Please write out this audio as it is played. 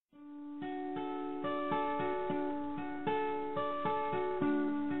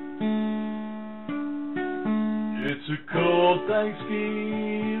a cold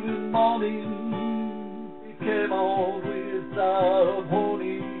Thanksgiving morning. It came on without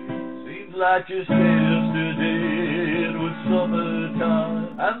warning. Seems like just yesterday it was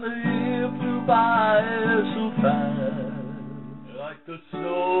summertime, and the year flew by so fast, like the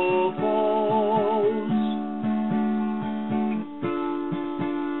snow falls.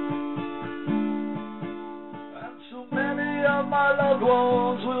 And so many of my loved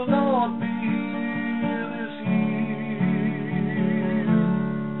ones will not be here this year,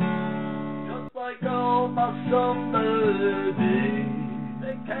 just like all my summer days.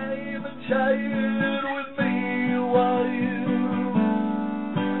 They came and shared with me a while,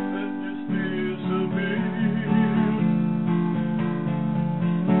 and just disappeared.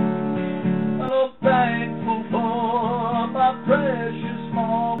 And I'm thankful for my precious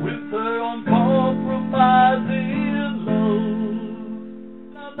mom, with her uncompromising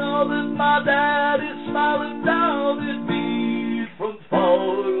love. I know that my dad is smiling down at me from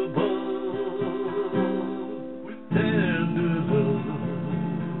far above, with tender love.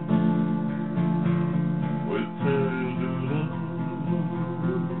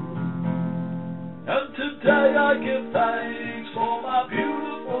 And today I give thanks for my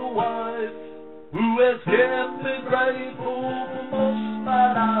beautiful wife, who has kept me grateful for most of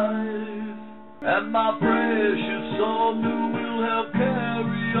my life, and my precious son, who will help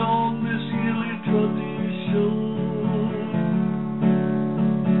carry on this yearly tradition.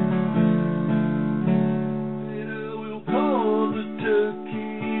 Later we'll call the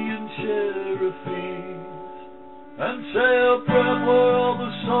turkey and share a feast, and say a prayer for all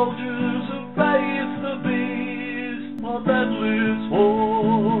the soldiers who face the beast on endless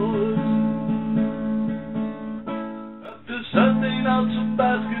wars. After sending out some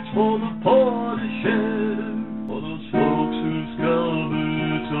baskets for the poor to share, for those folks whose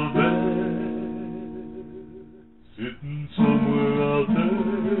cupboards are bare, sitting somewhere out there.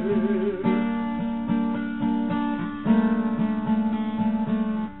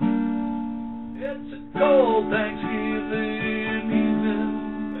 It's a cold Thanksgiving evening,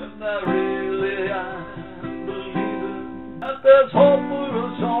 and I really am believing that there's hope for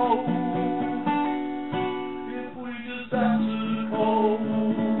us all, if we just answer the call.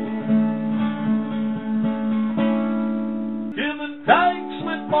 Giving thanks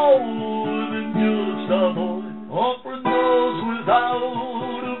with more than just a voice, offering those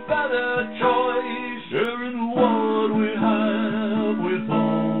without a better choice, sharing what we have with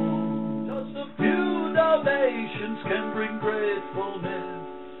all. Just a few donations can bring gratefulness,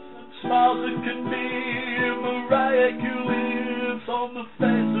 and smiles that can be miraculous on the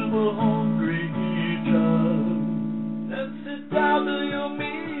face of a hungry child. Then sit down to your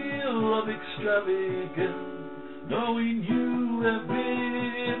meal of extravagance, knowing you have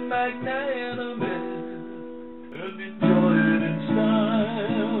been magnanimous, and enjoy it in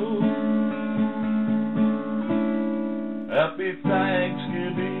style. Happy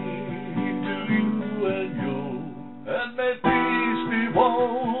Thanksgiving to you and yours, and may peace be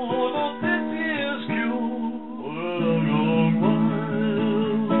born of this year's cure, for a long, long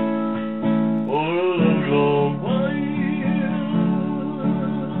while, for a long, long while.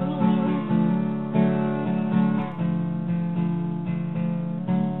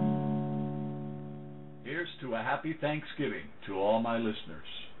 Here's to a happy Thanksgiving to all my listeners.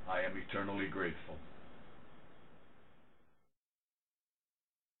 I am eternally grateful.